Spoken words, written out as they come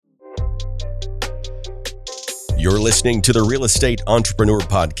You're listening to the Real Estate Entrepreneur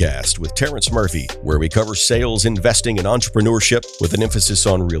Podcast with Terrence Murphy, where we cover sales, investing, and entrepreneurship with an emphasis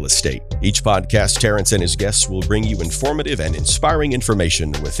on real estate. Each podcast, Terrence and his guests will bring you informative and inspiring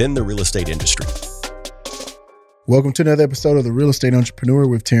information within the real estate industry. Welcome to another episode of the Real Estate Entrepreneur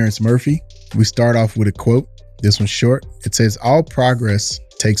with Terrence Murphy. We start off with a quote. This one's short. It says, "All progress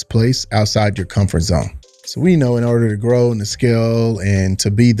takes place outside your comfort zone." So we know in order to grow and to scale and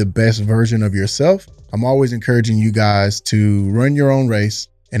to be the best version of yourself, I'm always encouraging you guys to run your own race.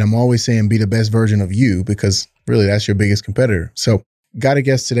 And I'm always saying be the best version of you, because really that's your biggest competitor. So got a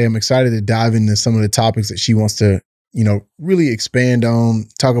guest today. I'm excited to dive into some of the topics that she wants to, really expand on,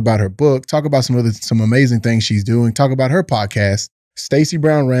 talk about her book, talk about some amazing things she's doing, talk about her podcast. Stacey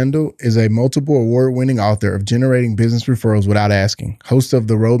Brown Randall is a multiple award-winning author of Generating Business Referrals Without Asking, host of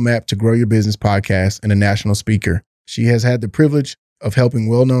the Roadmap to Grow Your Business podcast, and a national speaker. She has had the privilege of helping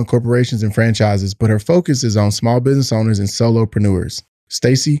well-known corporations and franchises, but her focus is on small business owners and solopreneurs.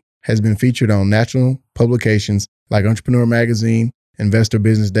 Stacey has been featured on national publications like Entrepreneur Magazine, Investor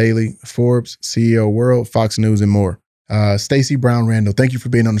Business Daily, Forbes, CEO World, Fox News, and more. Stacey Brown Randall, thank you for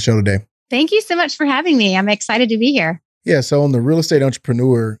being on the show today. Thank you so much for having me. I'm excited to be here. Yeah, so on the Real Estate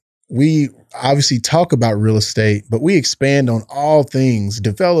Entrepreneur, we obviously talk about real estate, but we expand on all things: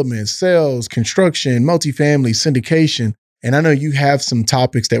 development, sales, construction, multifamily, syndication. And I know you have some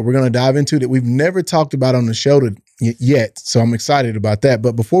topics that we're going to dive into that we've never talked about on the show yet. So I'm excited about that.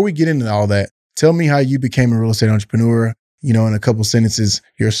 But before we get into all that, tell me how you became a real estate entrepreneur, in a couple sentences,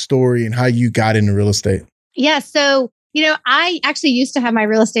 your story and how you got into real estate. Yeah. So, I actually used to have my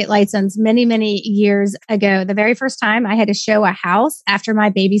real estate license many, many years ago. The very first time I had to show a house after my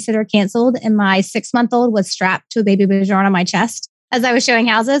babysitter canceled and my 6-month-old was strapped to a baby bajorn on my chest as I was showing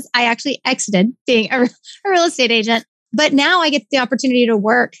houses, I actually exited being a real estate agent. But now I get the opportunity to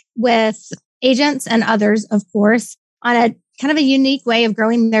work with agents and others, of course, on a kind of a unique way of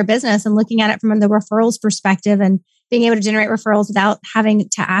growing their business and looking at it from the referrals perspective and being able to generate referrals without having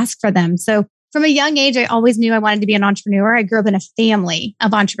to ask for them. So from a young age, I always knew I wanted to be an entrepreneur. I grew up in a family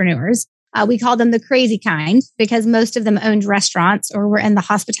of entrepreneurs. We called them the crazy kind because most of them owned restaurants or were in the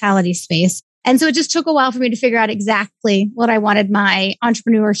hospitality space. And so it just took a while for me to figure out exactly what I wanted my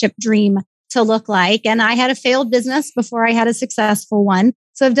entrepreneurship dream to look like. And I had a failed business before I had a successful one.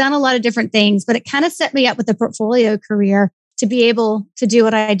 So I've done a lot of different things, but it kind of set me up with a portfolio career to be able to do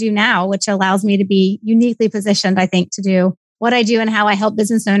what I do now, which allows me to be uniquely positioned, I think, to do what I do and how I help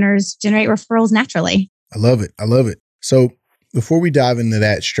business owners generate referrals naturally. I love it. I love it. So before we dive into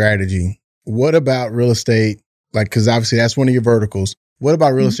that strategy, what about real estate? Because obviously that's one of your verticals. What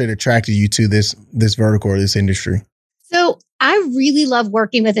about real estate attracted you to this vertical or this industry? So I really love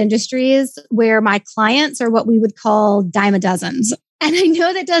working with industries where my clients are what we would call dime a dozens. And I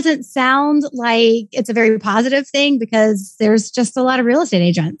know that doesn't sound like it's a very positive thing because there's just a lot of real estate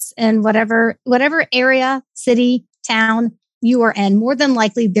agents in whatever area, city, town you are in. More than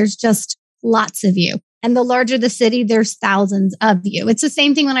likely, there's just lots of you. And the larger the city, there's thousands of you. It's the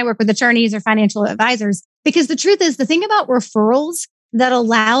same thing when I work with attorneys or financial advisors, because the truth is the thing about referrals that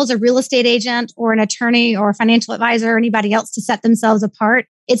allows a real estate agent or an attorney or a financial advisor or anybody else to set themselves apart.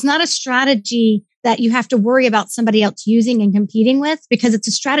 It's not a strategy that you have to worry about somebody else using and competing with, because it's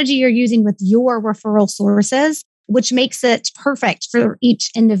a strategy you're using with your referral sources, which makes it perfect for each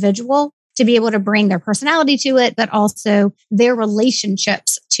individual to be able to bring their personality to it, but also their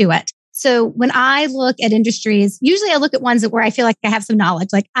relationships to it. So when I look at industries, usually I look at ones where I feel like I have some knowledge,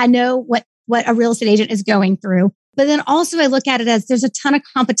 like I know what a real estate agent is going through. But then also I look at it as there's a ton of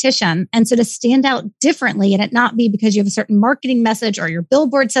competition. And so to stand out differently and it not be because you have a certain marketing message or your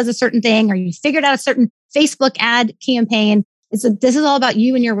billboard says a certain thing or you figured out a certain Facebook ad campaign, this is all about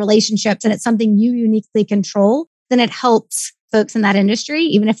you and your relationships, and it's something you uniquely control, then it helps folks in that industry,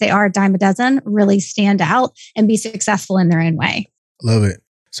 even if they are a dime a dozen, really stand out and be successful in their own way. Love it.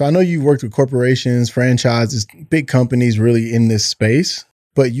 So I know you've worked with corporations, franchises, big companies really in this space,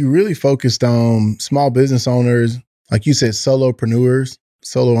 but you really focused on small business owners, like you said, solopreneurs,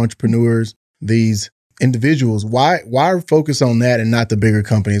 solo entrepreneurs, these individuals. Why focus on that and not the bigger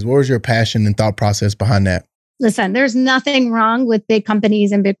companies? What was your passion and thought process behind that? Listen, there's nothing wrong with big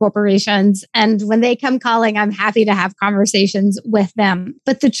companies and big corporations. And when they come calling, I'm happy to have conversations with them.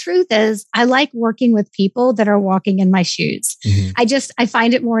 But the truth is, I like working with people that are walking in my shoes. Mm-hmm. I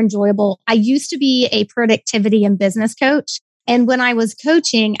find it more enjoyable. I used to be a productivity and business coach. And when I was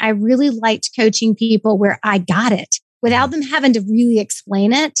coaching, I really liked coaching people where I got it without them having to really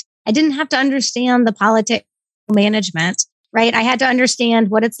explain it. I didn't have to understand the politics management. right? I had to understand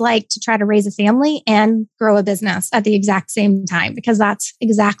what it's like to try to raise a family and grow a business at the exact same time, because that's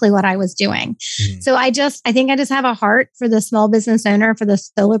exactly what I was doing. Mm-hmm. So I think I just have a heart for the small business owner, for the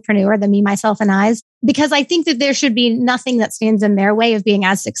solopreneur, the me, myself, and I's, because I think that there should be nothing that stands in their way of being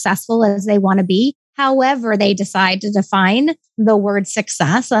as successful as they want to be. However, they decide to define the word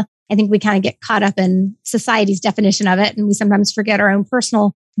success. I think we kind of get caught up in society's definition of it, and we sometimes forget our own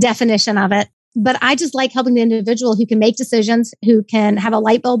personal definition of it. But I just like helping the individual who can make decisions, who can have a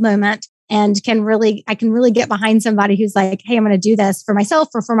light bulb moment, and I can really get behind somebody who's like, hey, I'm going to do this for myself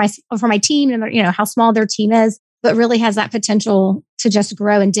or for my team, and how small their team is, but really has that potential to just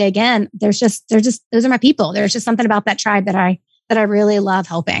grow and dig in. Those are my people. There's just something about that tribe that I really love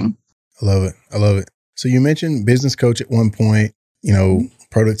helping. I love it. So you mentioned business coach at one point,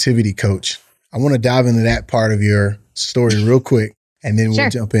 productivity coach. I want to dive into that part of your story real quick, and then we'll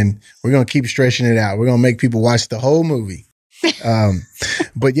jump in. We're going to keep stretching it out. We're going to make people watch the whole movie.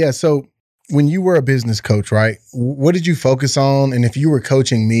 But yeah, so when you were a business coach, right, what did you focus on? And if you were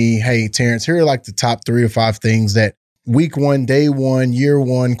coaching me, hey, Terrence, here are like the top 3 or 5 things that week 1, day 1, year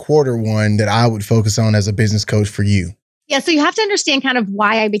 1, quarter 1 that I would focus on as a business coach for you. Yeah, so you have to understand kind of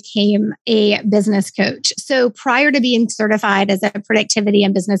why I became a business coach. So prior to being certified as a productivity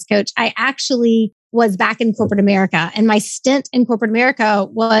and business coach, I actually was back in corporate America. And my stint in corporate America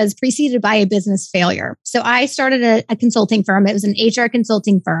was preceded by a business failure. So I started a consulting firm. It was an HR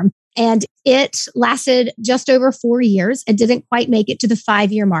consulting firm. And it lasted just over 4 years. It didn't quite make it to the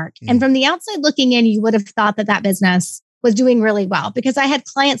 5-year mark. And from the outside looking in, you would have thought that business was doing really well, because I had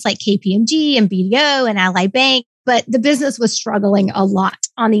clients like KPMG and BDO and Ally Bank. But the business was struggling a lot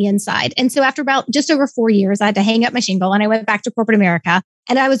on the inside. And so after about just over 4 years, I had to hang up my shingle and I went back to corporate America.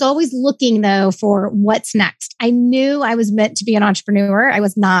 And I was always looking, though, for what's next. I knew I was meant to be an entrepreneur. I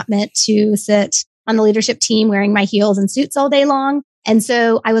was not meant to sit on the leadership team wearing my heels and suits all day long. And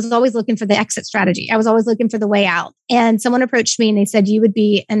so I was always looking for the exit strategy. I was always looking for the way out. And someone approached me and they said, you would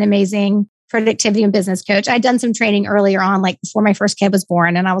be an amazing productivity and business coach. I'd done some training earlier on, like before my first kid was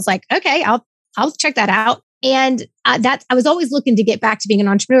born. And I was like, okay, I'll check that out. And I was always looking to get back to being an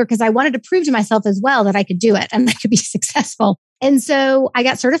entrepreneur, because I wanted to prove to myself as well that I could do it and I could be successful. And so I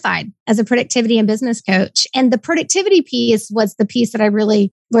got certified as a productivity and business coach. And the productivity piece was the piece that I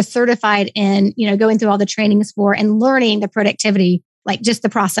really was certified in, going through all the trainings for and learning the productivity, like just the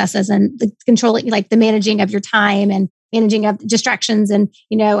processes and the controlling, like the managing of your time and managing of distractions and,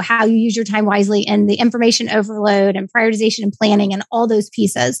 how you use your time wisely and the information overload and prioritization and planning and all those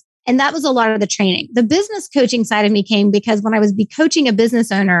pieces. And that was a lot of the training. The business coaching side of me came because when I was coaching a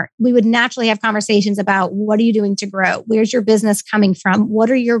business owner, we would naturally have conversations about what are you doing to grow? Where's your business coming from?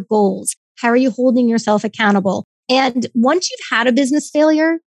 What are your goals? How are you holding yourself accountable? And once you've had a business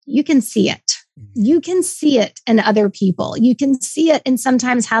failure, you can see it. You can see it in other people. You can see it in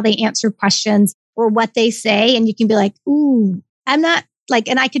sometimes how they answer questions or what they say. And you can be like, ooh, I'm not like,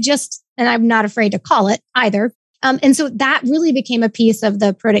 and I'm not afraid to call it either. And so that really became a piece of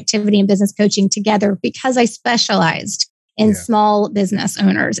the productivity and business coaching together, because I specialized in small business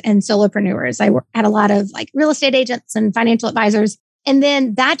owners and solopreneurs. I had a lot of like real estate agents and financial advisors. And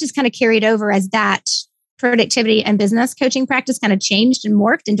then that just kind of carried over as that productivity and business coaching practice kind of changed and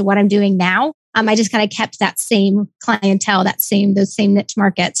morphed into what I'm doing now. I just kind of kept that same clientele, those same niche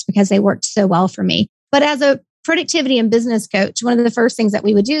markets, because they worked so well for me. But as a productivity and business coach, one of the first things that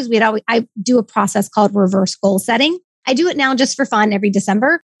we would do is I do a process called reverse goal setting. I do it now just for fun every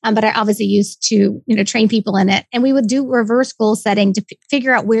December, but I obviously used to train people in it. And we would do reverse goal setting to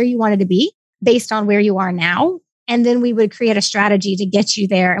figure out where you wanted to be based on where you are now. And then we would create a strategy to get you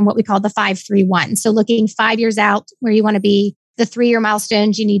there, and what we call the 5-3-1. So looking 5 years out where you want to be, the 3-year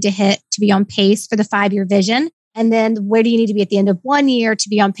milestones you need to hit to be on pace for the 5-year vision. And then where do you need to be at the end of 1 year to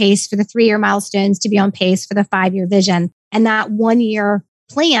be on pace for the 3-year milestones, to be on pace for the 5-year vision. And that 1-year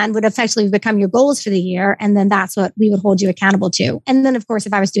plan would effectively become your goals for the year. And then that's what we would hold you accountable to. And then, of course,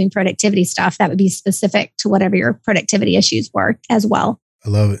 if I was doing productivity stuff, that would be specific to whatever your productivity issues were as well. I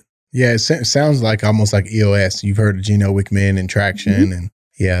love it. Yeah, it sounds like almost like EOS. You've heard of Gino Wickman and Traction. And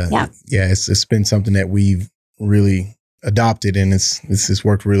it's been something that we've really adopted, and it's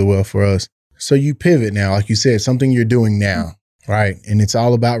worked really well for us. So you pivot now, like you said, something you're doing now, right? And it's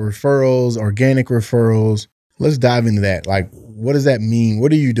all about referrals, organic referrals. Let's dive into that. Like, what does that mean?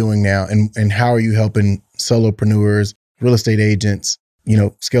 What are you doing now? And how are you helping solopreneurs, real estate agents,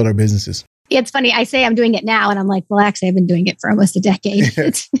 scale their businesses? It's funny. I say I'm doing it now, and I'm like, well, actually, I've been doing it for almost a decade.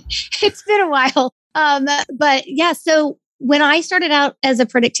 It's been a while. But yeah, so when I started out as a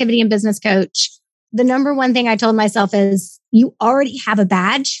productivity and business coach, the number one thing I told myself is you already have a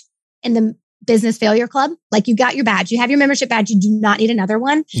badge. And business failure club. Like you got your badge, you have your membership badge, you do not need another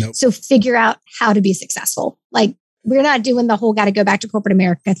one. Nope. So figure out how to be successful. Like we're not doing the whole got to go back to corporate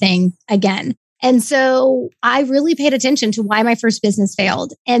America thing again. And so I really paid attention to why my first business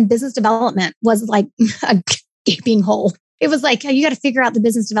failed. And business development was like a gaping hole. It was like, you got to figure out the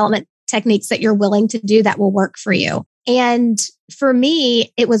business development techniques that you're willing to do that will work for you. And for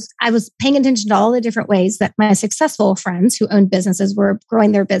me, I was paying attention to all the different ways that my successful friends who owned businesses were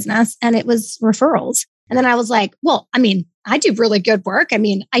growing their business. And it was referrals. And then I was like, well, I mean, I do really good work. I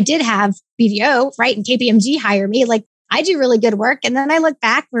mean, I did have BDO, right? And KPMG hire me. Like I do really good work. And then I look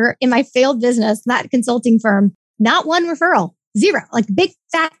back where in my failed business, that consulting firm, not one referral, zero, like big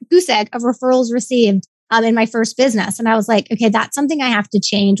fat goose egg of referrals received in my first business. And I was like, okay, that's something I have to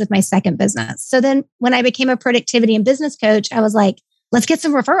change with my second business. So then when I became a productivity and business coach, I was like, let's get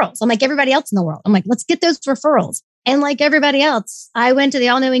some referrals. I'm like everybody else in the world. I'm like, let's get those referrals. And like everybody else, I went to the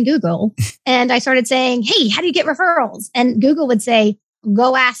all-knowing Google and I started saying, hey, how do you get referrals? And Google would say,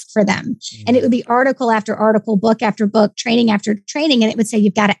 go ask for them. And it would be article after article, book after book, training after training. And it would say,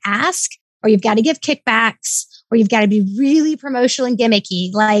 you've got to ask, or you've got to give kickbacks, or you've got to be really promotional and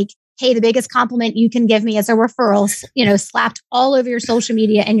gimmicky. Like, hey, the biggest compliment you can give me is a referral, slapped all over your social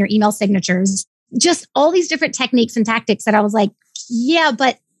media and your email signatures. Just all these different techniques and tactics that I was like, yeah,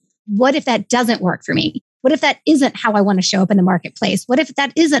 but what if that doesn't work for me? What if that isn't how I want to show up in the marketplace? What if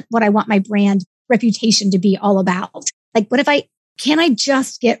that isn't what I want my brand reputation to be all about? Like, can I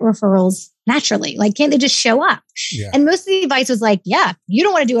just get referrals naturally? Like, can't they just show up? Yeah. And most of the advice was like, yeah, you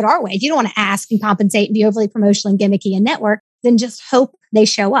don't want to do it our way. If you don't want to ask and compensate and be overly promotional and gimmicky and network, then just hope they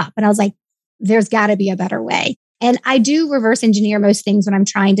show up. And I was like, there's got to be a better way. And I do reverse engineer most things when I'm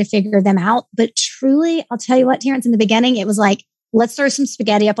trying to figure them out. But truly, I'll tell you what, Terrence, in the beginning, it was like, let's throw some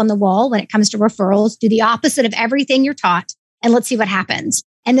spaghetti up on the wall when it comes to referrals, do the opposite of everything you're taught, and let's see what happens.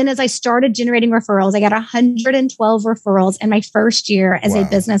 And then as I started generating referrals, I got 112 referrals in my first year as a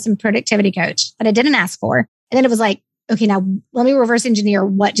business and productivity coach that I didn't ask for. And then it was like, okay, now let me reverse engineer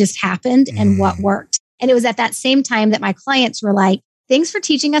what just happened and what worked. And it was at that same time that my clients were like, thanks for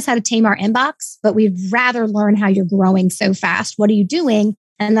teaching us how to tame our inbox, but we'd rather learn how you're growing so fast. What are you doing?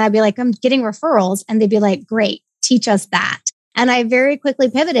 And I'd be like, I'm getting referrals. And they'd be like, great, teach us that. And I very quickly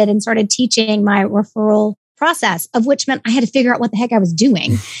pivoted and started teaching my referral process, of which meant I had to figure out what the heck I was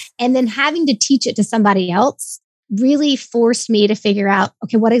doing. And then having to teach it to somebody else really forced me to figure out,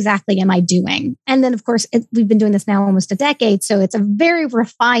 okay, what exactly am I doing? And then, of course, we've been doing this now almost a decade. So it's a very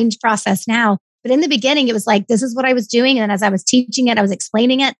refined process now. But in the beginning, it was like, this is what I was doing. And as I was teaching it, I was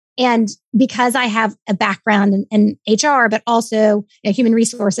explaining it. And because I have a background in HR, but also human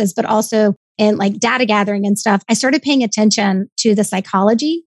resources, but also in like data gathering and stuff, I started paying attention to the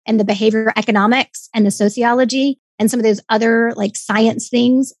psychology and the behavioral economics and the sociology and some of those other like science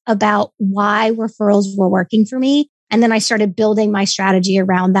things about why referrals were working for me. And then I started building my strategy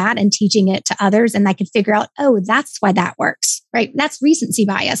around that and teaching it to others. And I could figure out, oh, that's why that works, right? That's recency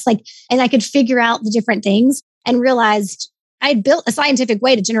bias. And I could figure out the different things and realized I'd built a scientific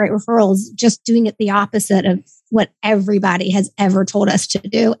way to generate referrals, just doing it the opposite of what everybody has ever told us to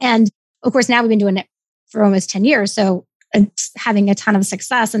do. And of course, now we've been doing it for almost 10 years. So it's having a ton of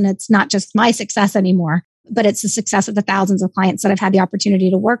success, and it's not just my success anymore, but it's the success of the thousands of clients that I've had the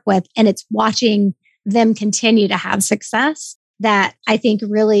opportunity to work with. And it's watching them continue to have success that I think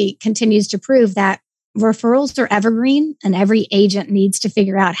really continues to prove that referrals are evergreen, and every agent needs to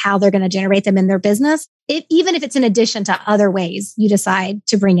figure out how they're going to generate them in their business, even if it's in addition to other ways you decide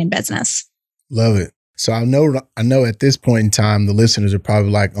to bring in business. Love it. So I know at this point in time, the listeners are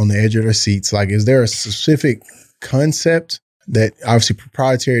probably like on the edge of their seats. Like, is there a specific concept that obviously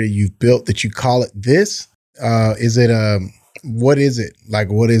proprietary that you've built that you call it this? Is it what is it? Like,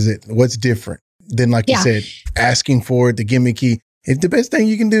 what is it? What's different than, like you said, asking for it, the gimmicky? If the best thing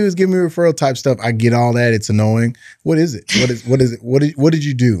you can do is give me referral type stuff, I get all that. It's annoying. What is it? What is it? What did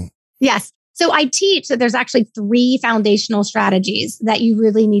you do? Yes. So I teach that there's actually 3 foundational strategies that you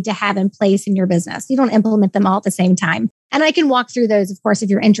really need to have in place in your business. You don't implement them all at the same time. And I can walk through those, of course, if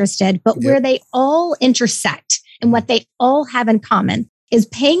you're interested, but where they all intersect and what they all have in common is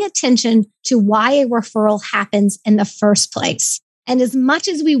paying attention to why a referral happens in the first place. And as much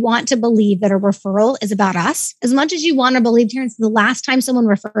as we want to believe that a referral is about us, as much as you want to believe, Terrence, the last time someone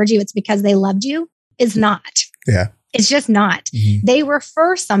referred you, it's because they loved you, is not. Yeah. It's just not. Mm-hmm. They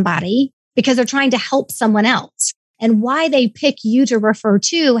refer somebody because they're trying to help someone else. And why they pick you to refer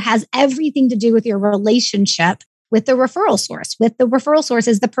to has everything to do with your relationship with the referral source. With the referral source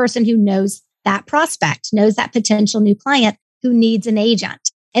is the person who knows that prospect, knows that potential new client who needs an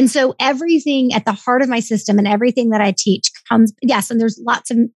agent. And so everything at the heart of my system and everything that I teach comes, yes, and there's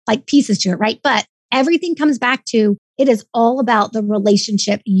lots of like pieces to it, right? But everything comes back to it is all about the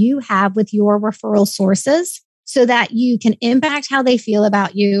relationship you have with your referral sources so that you can impact how they feel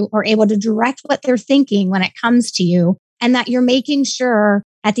about you or able to direct what they're thinking when it comes to you. And that you're making sure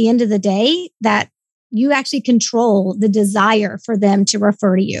at the end of the day that you actually control the desire for them to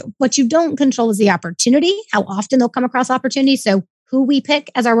refer to you. What you don't control is the opportunity, how often they'll come across opportunities. So who we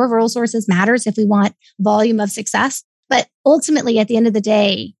pick as our referral sources matters if we want volume of success. But ultimately, at the end of the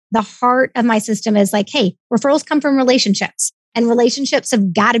day, the heart of my system is like, hey, referrals come from relationships, and relationships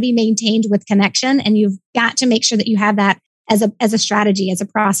have got to be maintained with connection. And you've got to make sure that you have that as a strategy, as a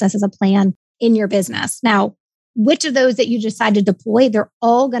process, as a plan in your business. Now, which of those that you decide to deploy, they're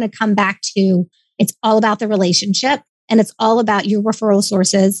all going to come back to, it's all about the relationship, and it's all about your referral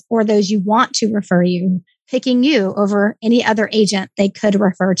sources or those you want to refer you, picking you over any other agent they could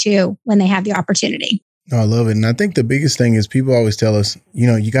refer to when they have the opportunity. Oh, I love it. And I think the biggest thing is people always tell us,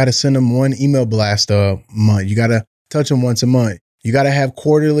 you got to send them one email blast a month. You got to touch them once a month. You got to have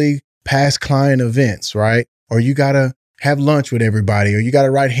quarterly past client events, right? Or you got to have lunch with everybody, or you got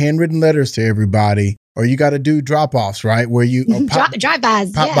to write handwritten letters to everybody, or you got to do drop-offs, right? Where you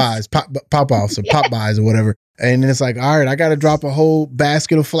drive-bys, pop-bys, pop-offs or pop-bys or whatever. And then it's like, all right, I got to drop a whole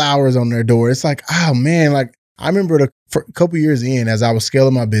basket of flowers on their door. It's like, oh man, like I remember for a couple years in, as I was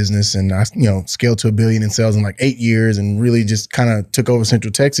scaling my business, and I, scaled to $1 billion in sales in like 8 years and really just kind of took over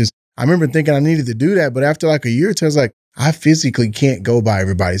Central Texas. I remember thinking I needed to do that. But after like a year or two, I was like, I physically can't go by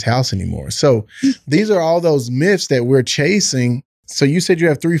everybody's house anymore. So these are all those myths that we're chasing. So you said you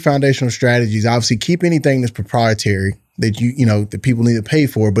have 3 foundational strategies. Obviously, keep anything that's proprietary that that people need to pay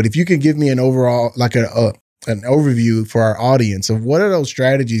for. But if you could give me an overall, like an overview for our audience of what are those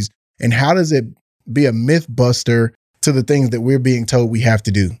strategies and how does it be a myth buster to the things that we're being told we have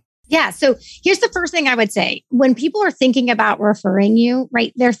to do? Yeah. So here's the first thing I would say. When people are thinking about referring you,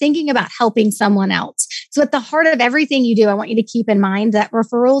 right, they're thinking about helping someone else. So at the heart of everything you do, I want you to keep in mind that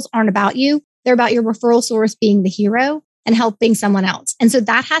referrals aren't about you. They're about your referral source being the hero and helping someone else. And so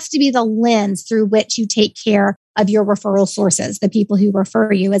that has to be the lens through which you take care of your referral sources, the people who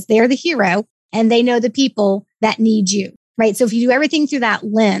refer you, as they're the hero and they know the people that need you. Right. So if you do everything through that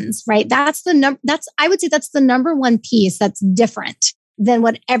lens, right, I would say that's the number one piece that's different than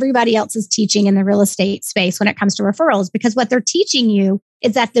what everybody else is teaching in the real estate space when it comes to referrals, because what they're teaching you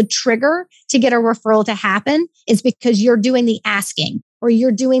is that the trigger to get a referral to happen is because you're doing the asking or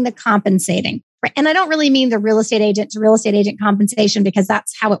you're doing the compensating. Right. And I don't really mean the real estate agent to real estate agent compensation, because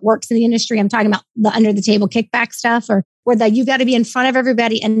that's how it works in the industry. I'm talking about the under the table kickback stuff, or you've got to be in front of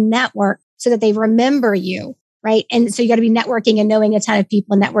everybody and network so that they remember you. Right. And so you got to be networking and knowing a ton of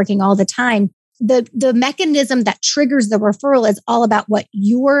people and networking all the time. The mechanism that triggers the referral is all about what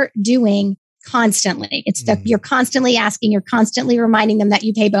you're doing constantly. It's you're constantly asking, you're constantly reminding them that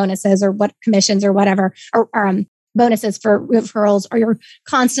you pay bonuses or what commissions or whatever, or bonuses for referrals, or you're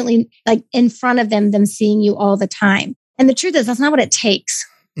constantly like in front of them seeing you all the time. And the truth is that's not what it takes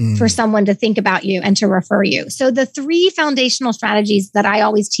for someone to think about you and to refer you. So the 3 foundational strategies that I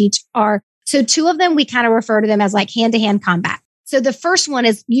always teach are, so 2 of them, we kind of refer to them as like hand-to-hand combat. So the first one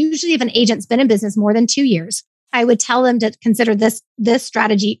is usually if an agent's been in business more than 2 years, I would tell them to consider this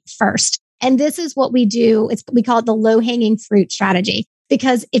strategy first. And this is what we do. We call it the low-hanging fruit strategy.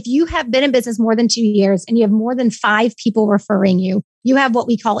 Because if you have been in business more than 2 years and you have more than 5 people referring you, you have what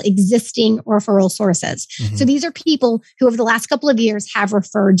we call existing referral sources. Mm-hmm. So these are people who over the last couple of years have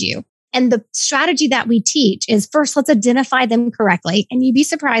referred you. And the strategy that we teach is first, let's identify them correctly. And you'd be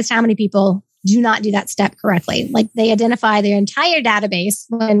surprised how many people do not do that step correctly. Like they identify their entire database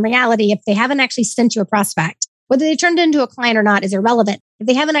when in reality, if they haven't actually sent you a prospect, whether they turned into a client or not is irrelevant. If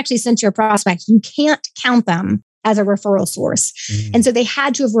they haven't actually sent you a prospect, you can't count them as a referral source. Mm-hmm. And so they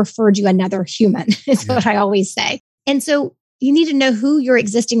had to have referred you another human, is what I always say. And so you need to know who your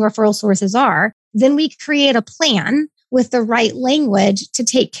existing referral sources are. Then we create a plan with the right language to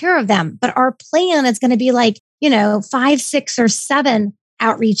take care of them. But our plan is going to be like, 5, 6, or 7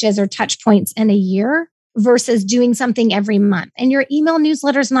 outreaches or touch points in a year versus doing something every month. And your email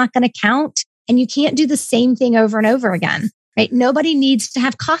newsletter is not going to count. And you can't do the same thing over and over again, right? Nobody needs to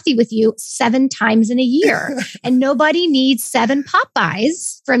have coffee with you 7 times in a year. And nobody needs 7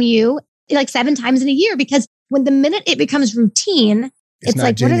 pop-bys from you like 7 times in a year, because when the minute it becomes routine, it's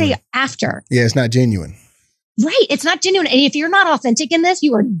like, genuine. What are they after? Yeah, it's not genuine. Right. It's not genuine. And if you're not authentic in this,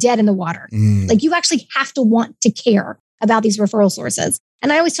 you are dead in the water. Like you actually have to want to care about these referral sources.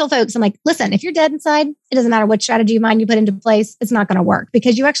 And I always tell folks, I'm like, listen, if you're dead inside, it doesn't matter what strategy of mine you put into place, it's not going to work,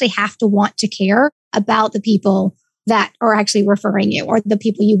 because you actually have to want to care about the people that are actually referring you or the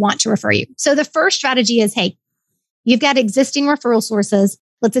people you want to refer you. So the first strategy is, hey, you've got existing referral sources.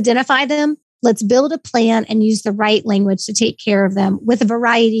 Let's identify them. Let's build a plan and use the right language to take care of them with a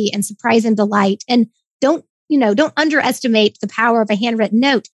variety and surprise and delight. And don't underestimate the power of a handwritten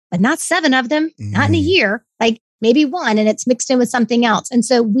note, but not 7 of them, not in a year, like maybe 1, and it's mixed in with something else. And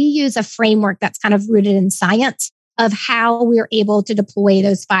so we use a framework that's kind of rooted in science of how we're able to deploy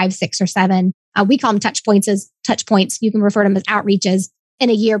those 5, 6, or 7. We call them touch points. You can refer to them as outreaches in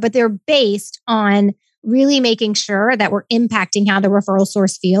a year, but they're based on really making sure that we're impacting how the referral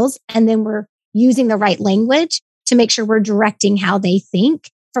source feels. And then we're using the right language to make sure we're directing how they think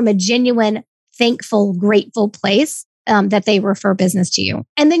from a genuine, thankful, grateful place that they refer business to you.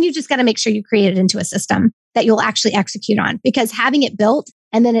 And then you just got to make sure you create it into a system that you'll actually execute on, because having it built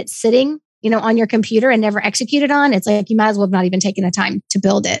and then it's sitting, on your computer and never executed on, it's like you might as well have not even taken the time to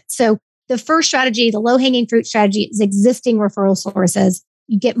build it. So the first strategy, the low-hanging fruit strategy, is existing referral sources.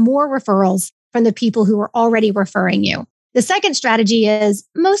 You get more referrals from the people who are already referring you. The second strategy is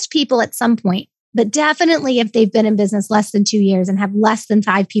most people at some point, but definitely if they've been in business less than 2 years and have less than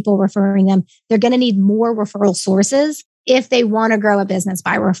 5 people referring them, they're going to need more referral sources if they want to grow a business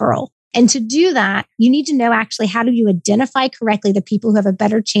by referral. And to do that, you need to know actually how do you identify correctly the people who have a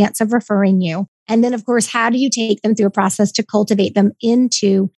better chance of referring you? And then, of course, how do you take them through a process to cultivate them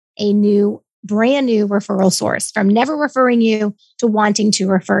into a brand new referral source, from never referring you to wanting to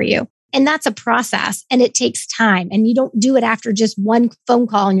refer you? And that's a process, and it takes time. And you don't do it after just one phone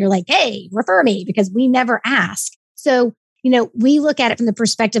call and you're like, hey, refer me, because we never ask. So, we look at it from the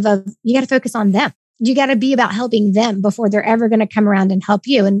perspective of you got to focus on them. You got to be about helping them before they're ever going to come around and help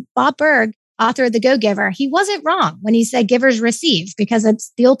you. And Bob Burg, author of The Go-Giver, he wasn't wrong when he said givers receive, because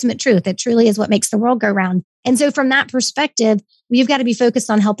it's the ultimate truth. It truly is what makes the world go round. And so from that perspective, we've got to be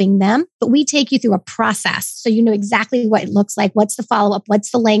focused on helping them, but we take you through a process. So you know exactly what it looks like. What's the follow-up? What's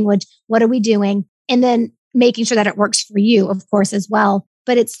the language? What are we doing? And then making sure that it works for you, of course, as well.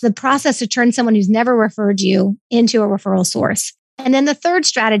 But it's the process to turn someone who's never referred you into a referral source. And then the third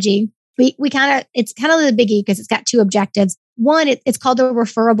strategy, it's kind of the biggie because it's got 2 objectives. One, it's called the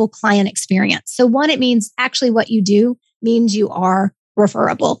referable client experience. So one, it means actually what you do means you are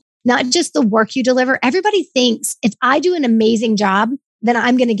referable, not just the work you deliver. Everybody thinks if I do an amazing job, then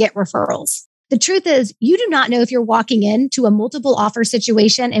I'm going to get referrals. The truth is, you do not know if you're walking into a multiple offer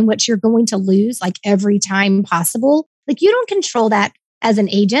situation in which you're going to lose like every time possible. Like you don't control that as an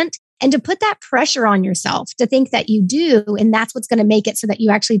agent. And to put that pressure on yourself to think that you do, and that's what's going to make it so that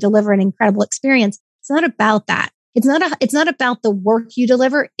you actually deliver an incredible experience. It's not about that. It's not about the work you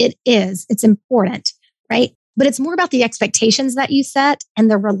deliver. It's important, right? But it's more about the expectations that you set and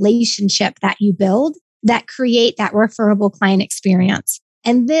the relationship that you build that create that referable client experience.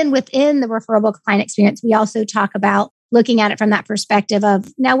 And then within the referable client experience, we also talk about looking at it from that perspective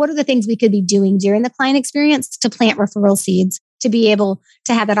of now, what are the things we could be doing during the client experience to plant referral seeds, to be able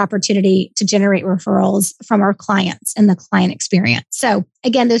to have that opportunity to generate referrals from our clients and the client experience. So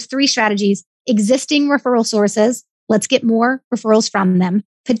again, those 3 strategies: existing referral sources, let's get more referrals from them;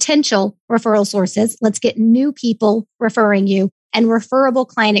 potential referral sources, let's get new people referring you; and referable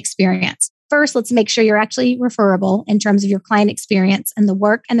client experience. First, let's make sure you're actually referable in terms of your client experience and the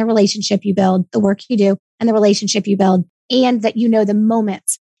work and the relationship you build, the work you do and the relationship you build, and that you know the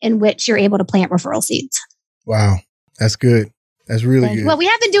moments in which you're able to plant referral seeds. Wow, that's good. That's really good. Well, we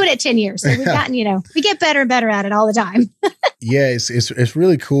have been doing it 10 years. So we've gotten, we get better and better at it all the time. Yeah, it's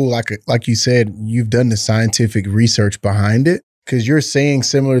really cool. Like you said, you've done the scientific research behind it, because you're saying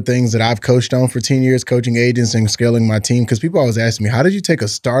similar things that I've coached on for 10 years, coaching agents and scaling my team. Because people always ask me, how did you take a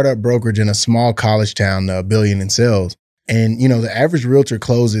startup brokerage in a small college town to $1 billion in sales? And, the average realtor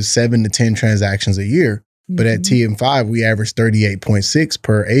closes 7 to 10 transactions a year. But at TM5, we averaged 38.6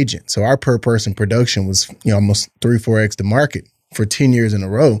 per agent. So our per person production was, almost 3-4x the market for 10 years in a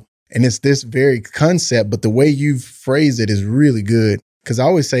row. And it's this very concept, but the way you've phrased it is really good. Because I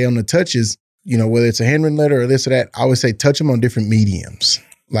always say on the touches, whether it's a handwritten letter or this or that, I always say touch them on different mediums.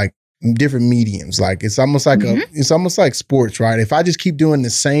 Like it's almost like it's almost like sports, right? If I just keep doing the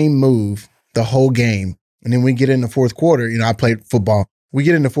same move the whole game, and then we get in the fourth quarter, I played football. We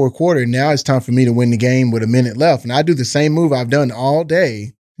get in the fourth quarter, now it's time for me to win the game with a minute left. And I do the same move I've done all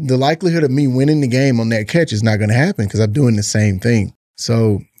day. The likelihood of me winning the game on that catch is not going to happen because I'm doing the same thing.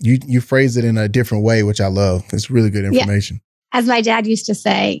 So you phrase it in a different way, which I love. It's really good information. Yeah. As my dad used to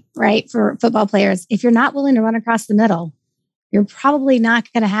say, right, for football players, if you're not willing to run across the middle, you're probably not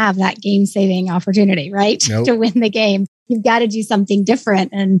going to have that game-saving opportunity, right, to win the game. You've got to do something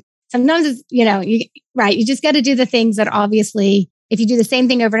different. And sometimes it's, you just got to do the things that obviously if you do the same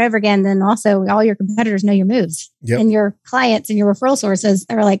thing over and over again, then also all your competitors know your moves. Yep. And your clients and your referral sources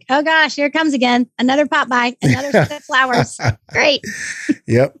are like, oh gosh, here it comes again. Another pop by, another set of flowers. Great.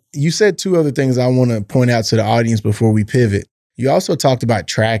 Yep. You said two other things I want to point out to the audience before we pivot. You also talked about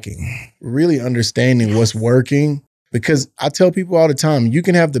tracking, really understanding what's working. Because I tell people all the time, you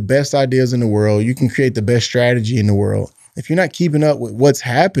can have the best ideas in the world. You can create the best strategy in the world. If you're not keeping up with what's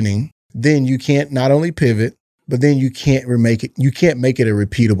happening, then you can't not only pivot, but then you can't make it a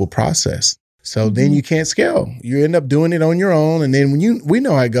repeatable process. So then you can't scale. You end up doing it on your own. And then we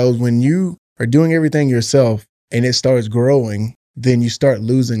know how it goes. When you are doing everything yourself and it starts growing, then you start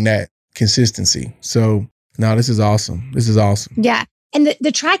losing that consistency. So no, this is awesome. This is awesome. Yeah. And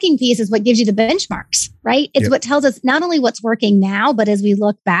the tracking piece is what gives you the benchmarks, right? It's what tells us not only what's working now, but as we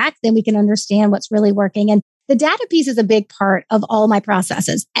look back, then we can understand what's really working. And the data piece is a big part of all my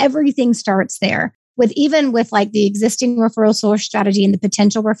processes. Everything starts there. Even with like the existing referral source strategy and the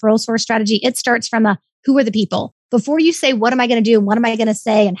potential referral source strategy, it starts from who are the people? Before you say, what am I going to do? And what am I going to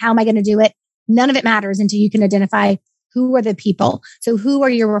say? And how am I going to do it? None of it matters until you can identify who are the people. So who are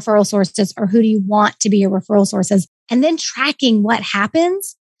your referral sources, or who do you want to be your referral sources? And then tracking what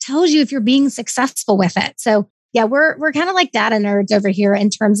happens tells you if you're being successful with it. So yeah, we're kind of like data nerds over here in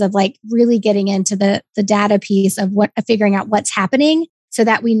terms of like really getting into the data piece of figuring out what's happening so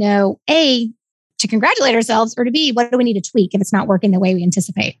that we know A, to congratulate ourselves, or to B, what do we need to tweak if it's not working the way we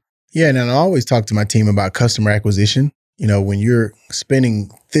anticipate? Yeah. And I always talk to my team about customer acquisition. You know, when you're spending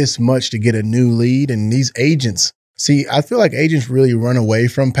this much to get a new lead, and these agents, I feel like agents really run away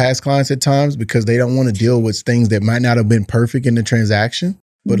from past clients at times because they don't want to deal with things that might not have been perfect in the transaction.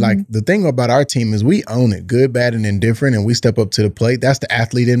 But like the thing about our team is we own it, good, bad, and indifferent, and we step up to the plate. That's the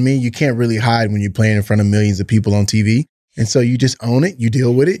athlete in me. You can't really hide when you're playing in front of millions of people on TV. And so you just own it, you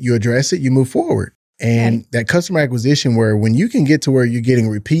deal with it, you address it, you move forward. And that customer acquisition, where when you can get to where you're getting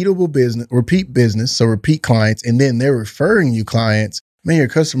repeat business, so repeat clients, and then they're referring you clients, man, your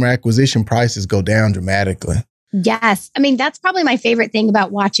customer acquisition prices go down dramatically. Yes. I mean, that's probably my favorite thing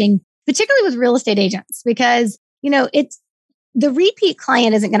about watching, particularly with real estate agents, because, the repeat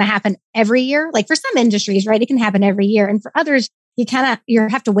client isn't going to happen every year. Like for some industries, right? It can happen every year. And for others, you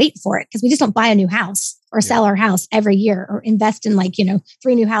have to wait for it because we just don't buy a new house or sell our house every year or invest in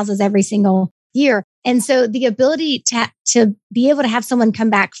 3 new houses every single year. And so the ability to be able to have someone come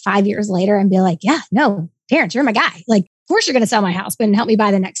back 5 years later and be like, yeah, no, Terrence, you're my guy. Like, of course you're going to sell my house, but help me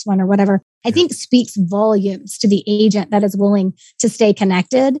buy the next one or whatever. I think speaks volumes to the agent that is willing to stay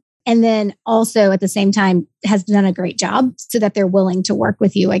connected. And then also at the same time has done a great job so that they're willing to work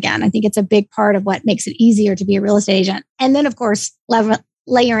with you again. I think it's a big part of what makes it easier to be a real estate agent. And then of course,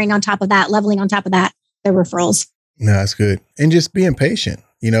 leveling on top of that, the referrals. No, that's good. And just being patient,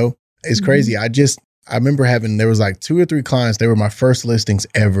 it's crazy. I remember there was like 2 or 3 clients. They were my first listings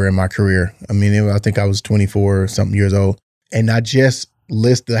ever in my career. I mean, I think I was 24 or something years old. And I just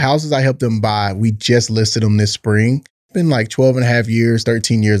the houses I helped them buy. We just listed them this spring. Been like 12 and a half years,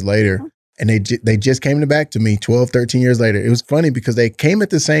 13 years later. And they just came back to me 12, 13 years later. It was funny because they came at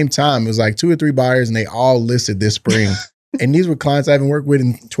the same time. It was like 2 or 3 buyers and they all listed this spring. And these were clients I haven't worked with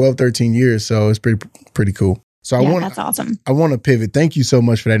in 12, 13 years. So it's pretty cool. So that's awesome. I want to pivot. Thank you so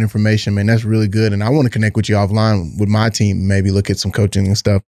much for that information, man. That's really good. And I want to connect with you offline with my team, maybe look at some coaching and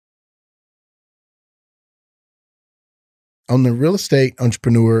stuff. On the Real Estate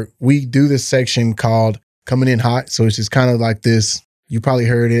Entrepreneur, we do this section called Coming In Hot. So it's just kind of like this. You probably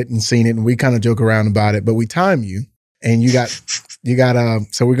heard it and seen it, and we kind of joke around about it, but we time you, and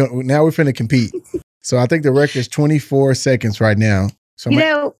so we're finna compete. So I think the record is 24 seconds right now.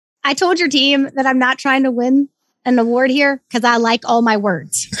 So I told your team that I'm not trying to win an award here because I like all my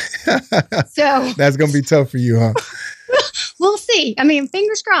words. So that's going to be tough for you, huh? We'll see. I mean,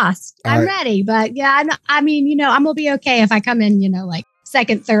 fingers crossed. I'm ready, but yeah, I'm going to be okay if I come in, like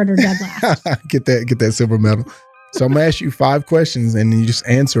second, third, or dead last. Get that silver medal. So I'm going to ask you 5 questions and you just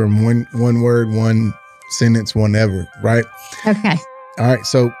answer them one word, one sentence, whatever, right? Okay. All right.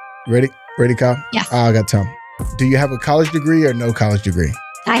 So ready, Kyle? Yes. I got time. Do you have a college degree or no college degree?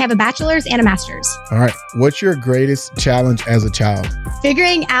 I have a bachelor's and a master's. All right. What's your greatest challenge as a child?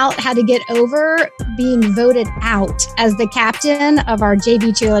 Figuring out how to get over being voted out as the captain of our JV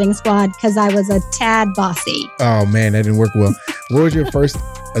cheerleading squad because I was a tad bossy. Oh, man, that didn't work well. What was your first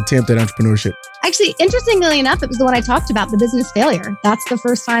attempt at entrepreneurship? Actually, interestingly enough, it was the one I talked about, the business failure. That's the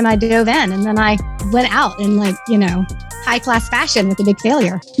first time I dove in. And then I went out in high-class fashion with a big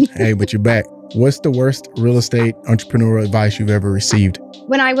failure. Hey, but you're back. What's the worst real estate entrepreneurial advice you've ever received?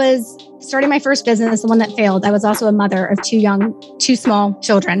 When I was starting my first business, the one that failed, I was also a mother of two small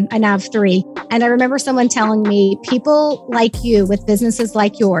children. I now have 3. And I remember someone telling me, people like you with businesses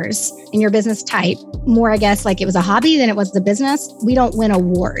like yours and your business type, more, I guess, like it was a hobby than it was the business. We don't win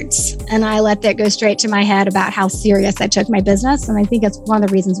awards. And I let that go straight to my head about how serious I took my business. And I think it's one of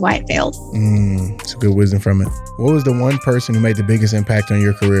the reasons why it failed. It's a good wisdom from it. What was the one person who made the biggest impact on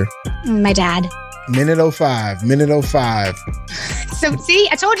your career? My dad. Minute 05. So see,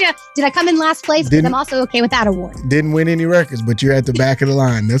 I told you, did I come in last place? Because I'm also okay with that award. Didn't win any records, but you're at the back of the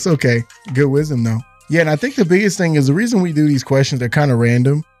line. That's okay. Good wisdom though. Yeah, and I think the biggest thing is the reason we do these questions, they're kind of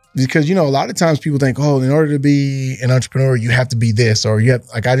random. Because, a lot of times people think, oh, in order to be an entrepreneur, you have to be this, or you have,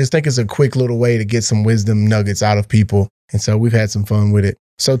 I just think it's a quick little way to get some wisdom nuggets out of people. And so we've had some fun with it.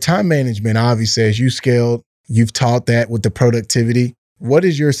 So time management, obviously, as you scaled, you've taught that with the productivity. What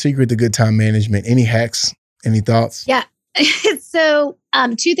is your secret to good time management? Any hacks? Any thoughts? Yeah. So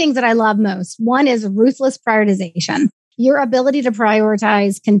 2 things that I love most. One is ruthless prioritization. Your ability to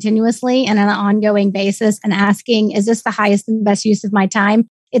prioritize continuously and on an ongoing basis and asking, is this the highest and best use of my time?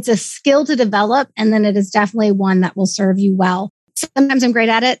 It's a skill to develop, and then it is definitely one that will serve you well. Sometimes I'm great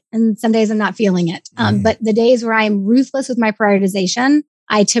at it, and some days I'm not feeling it. But the days where I'm ruthless with my prioritization,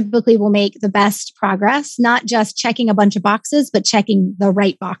 I typically will make the best progress, not just checking a bunch of boxes, but checking the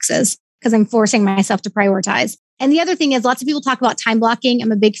right boxes because I'm forcing myself to prioritize. And the other thing is lots of people talk about time blocking.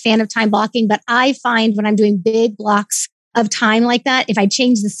 I'm a big fan of time blocking, but I find when I'm doing big blocks of time like that, if I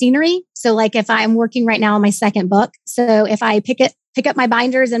change the scenery, so like if I'm working right now on my second book, so if I pick up my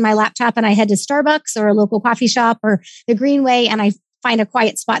binders and my laptop and I head to Starbucks or a local coffee shop or the Greenway and I find a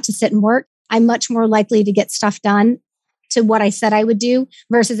quiet spot to sit and work, I'm much more likely to get stuff done to what I said I would do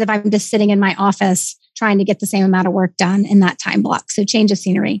versus if I'm just sitting in my office trying to get the same amount of work done in that time block. So change of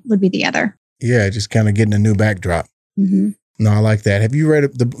scenery would be the other. Yeah, just kind of getting a new backdrop. Mm-hmm. No, I like that. Have you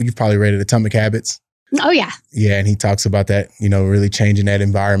you've probably read it, Atomic Habits? Oh, yeah. Yeah, and he talks about that, really changing that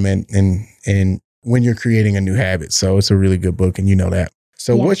environment and when you're creating a new habit. So it's a really good book, and you know that.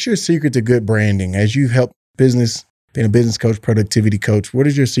 So What's your secret to good branding? As you've helped business, being a business coach, productivity coach, what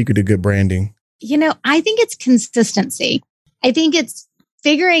is your secret to good branding? I think it's consistency. I think it's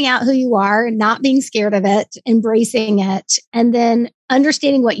figuring out who you are, not being scared of it, embracing it, and then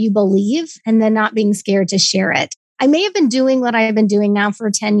understanding what you believe, and then not being scared to share it. I may have been doing what I've been doing now for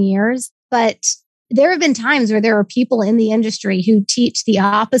 10 years, but there have been times where there are people in the industry who teach the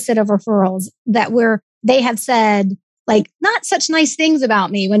opposite of referrals, that where they have said, like, not such nice things about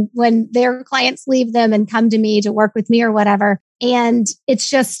me when their clients leave them and come to me to work with me or whatever. And it's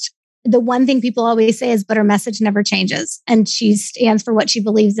just the one thing people always say is, but her message never changes. And she stands for what she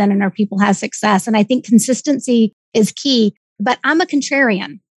believes in, and her people have success. And I think consistency is key, but I'm a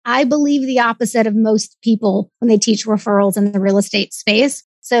contrarian. I believe the opposite of most people when they teach referrals in the real estate space.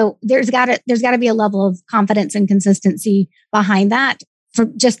 So there's got to be a level of confidence and consistency behind that for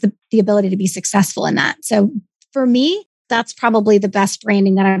just the ability to be successful in that. So for me, that's probably the best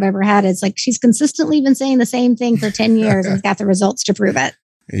branding that I've ever had. It's like, she's consistently been saying the same thing for 10 years and got the results to prove it.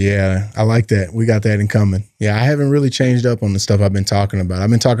 Yeah, I like that. We got that in common. Yeah, I haven't really changed up on the stuff I've been talking about. I've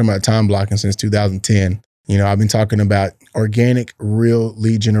been talking about time blocking since 2010. I've been talking about organic, real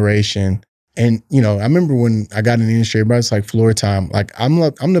lead generation. And, I remember when I got in the industry, everybody's like, floor time. Like, I'm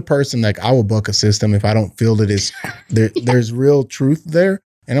the person, like, I will buck a system if I don't feel that it's there's real truth there.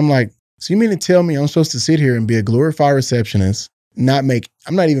 And I'm like, so you mean to tell me I'm supposed to sit here and be a glorified receptionist, I'm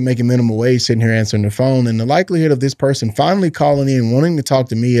not even making minimum wage sitting here answering the phone. And the likelihood of this person finally calling in, wanting to talk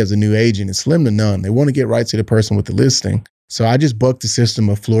to me as a new agent is slim to none. They want to get right to the person with the listing. So I just bucked the system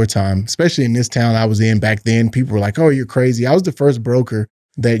of floor time, especially in this town I was in back then. People were like, oh, you're crazy. I was the first broker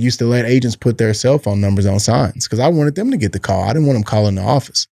that used to let agents put their cell phone numbers on signs because I wanted them to get the call. I didn't want them calling the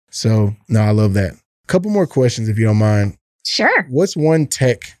office. So no, I love that. A couple more questions if you don't mind. Sure. What's one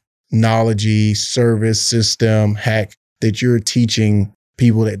technology, service, system, hack that you're teaching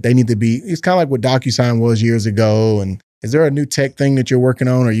people that they need to be? It's kind of like what DocuSign was years ago. And is there a new tech thing that you're working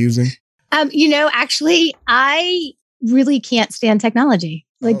on or using? Actually, I really can't stand technology.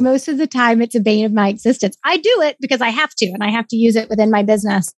 Like most of the time, it's a bane of my existence. I do it because I have to, and I have to use it within my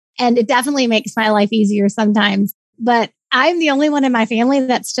business. And it definitely makes my life easier sometimes. But I'm the only one in my family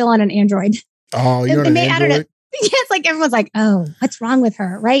that's still on an Android. Oh, you're on an Android? I don't know. Yeah, it's like everyone's like, oh, what's wrong with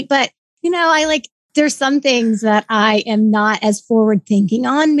her? Right. But, there's some things that I am not as forward thinking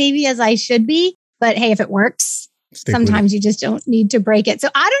on maybe as I should be. But hey, if it works, sometimes you just don't need to break it. So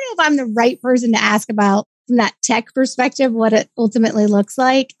I don't know if I'm the right person to ask about from that tech perspective, what it ultimately looks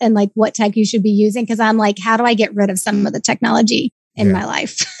like and like what tech you should be using. Cause I'm like, how do I get rid of some of the technology in my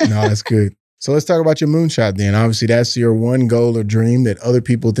life? No, that's good. So let's talk about your moonshot then. Obviously, that's your one goal or dream that other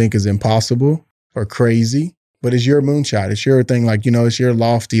people think is impossible or crazy, but it's your moonshot. It's your thing. Like, it's your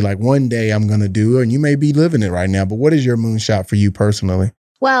lofty, like one day I'm going to do it, and you may be living it right now, but what is your moonshot for you personally?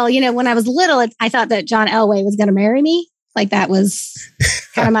 Well, when I was little, I thought that John Elway was going to marry me. Like that was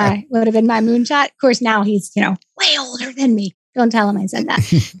kind of would have been my moonshot. Of course, now he's, way older than me. Don't tell him I said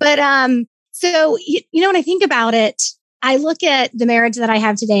that. But, so, when I think about it, I look at the marriage that I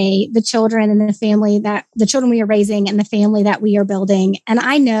have today, the children and the children we are raising and the family that we are building. And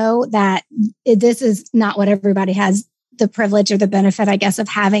I know that this is not what everybody has the privilege or the benefit, I guess, of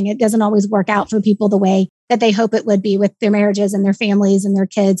having. It doesn't always work out for people the way that they hope it would be with their marriages and their families and their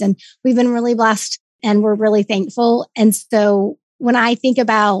kids. And we've been really blessed and we're really thankful. And so when I think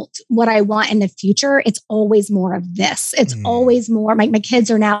about what I want in the future, it's always more of this. It's always more. My kids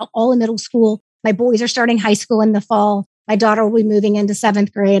are now all in middle school. My boys are starting high school in the fall. My daughter will be moving into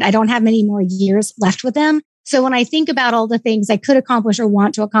 7th grade. I don't have many more years left with them. So when I think about all the things I could accomplish or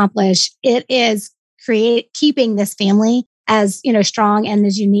want to accomplish, it is keeping this family as, strong and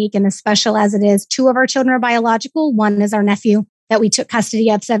as unique and as special as it is. 2 of our children are biological. 1 is our nephew that we took custody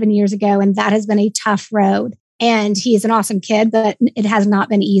of 7 years ago. And that has been a tough road. And he is an awesome kid, but it has not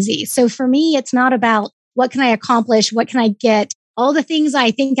been easy. So for me, it's not about what can I accomplish? What can I get? All the things I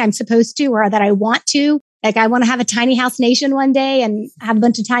think I'm supposed to or that I want to. Like I want to have a tiny house nation one day and have a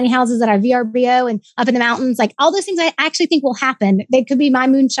bunch of tiny houses at our VRBO and up in the mountains. Like all those things I actually think will happen. They could be my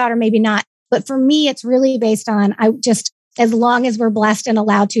moonshot or maybe not. But for me, it's really based on as long as we're blessed and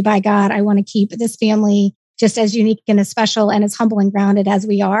allowed to by God, I want to keep this family just as unique and as special and as humble and grounded as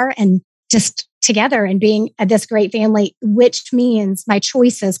we are. And just together and being this great family, which means my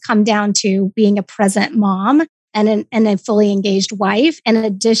choices come down to being a present mom and a fully engaged wife, in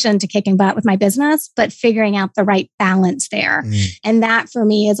addition to kicking butt with my business, but figuring out the right balance there. And that for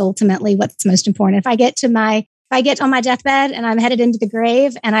me is ultimately what's most important. If I get on my deathbed and I'm headed into the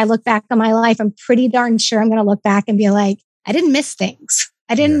grave and I look back on my life, I'm pretty darn sure I'm going to look back and be like, I didn't miss things.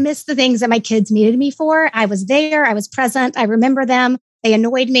 I didn't miss the things that my kids needed me for. I was there. I was present. I remember them. They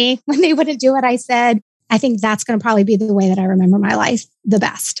annoyed me when they wouldn't do what I said. I think that's going to probably be the way that I remember my life the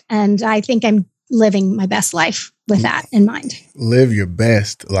best. And I think I'm living my best life with that in mind. Live your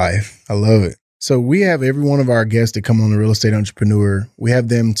best life. I love it. So we have every one of our guests that come on the Real Estate Entrepreneur. We have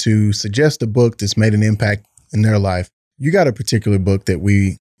them to suggest a book that's made an impact in their life. You got a particular book that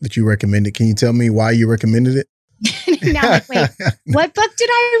you recommended. Can you tell me why you recommended it? Now, wait, what book did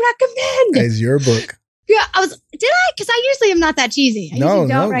I recommend? It's your book. Yeah, did I? Because I usually am not that cheesy. I usually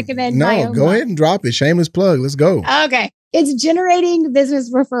don't recommend my own go book. Ahead and drop it. Shameless plug. Let's go. Okay. It's Generating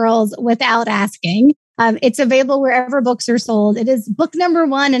Business Referrals Without Asking. It's available wherever books are sold. It is book number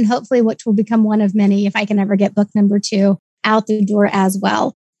 1 and hopefully which will become one of many if I can ever get book number 2 out the door as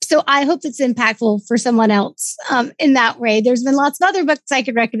well. So I hope it's impactful for someone else in that way. There's been lots of other books I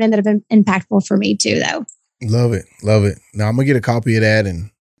could recommend that have been impactful for me too, though. Love it. Love it. Now I'm going to get a copy of that and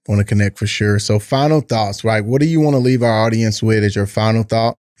want to connect for sure. So final thoughts, right? What do you want to leave our audience with as your final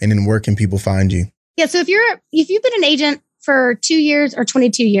thought? And then where can people find you? Yeah. So if you've been an agent for 2 years or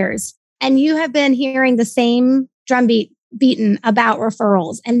 22 years and you have been hearing the same drumbeat beaten about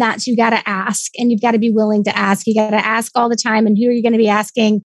referrals, and that's you got to ask and you've got to be willing to ask. You got to ask all the time. And who are you going to be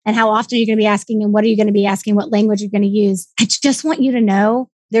asking? And how often are you going to be asking? And what are you going to be asking? What language you're going to use? I just want you to know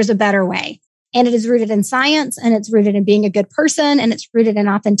there's a better way. And it is rooted in science and it's rooted in being a good person and it's rooted in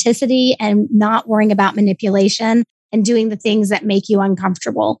authenticity and not worrying about manipulation and doing the things that make you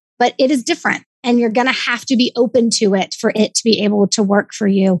uncomfortable. But it is different and you're going to have to be open to it for it to be able to work for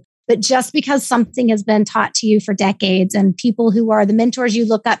you. But just because something has been taught to you for decades and people who are the mentors you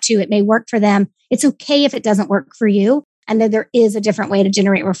look up to, it may work for them. It's okay if it doesn't work for you. And that there is a different way to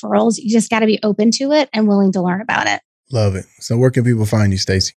generate referrals. You just got to be open to it and willing to learn about it. Love it. So where can people find you,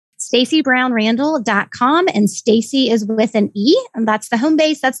 Stacey? StaceyBrownRandall.com, and Stacey is with an E, and that's the home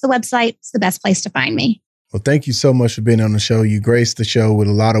base. That's the website. It's the best place to find me. Well, thank you so much for being on the show. You graced the show with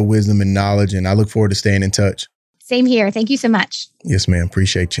a lot of wisdom and knowledge, and I look forward to staying in touch. Same here. Thank you so much. Yes, ma'am.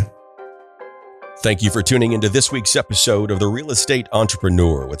 Appreciate you. Thank you for tuning into this week's episode of The Real Estate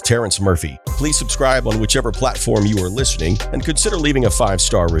Entrepreneur with Terrence Murphy. Please subscribe on whichever platform you are listening and consider leaving a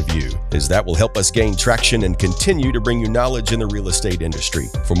 5-star review, as that will help us gain traction and continue to bring you knowledge in the real estate industry.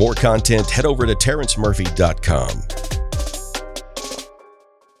 For more content, head over to terrencemurphy.com.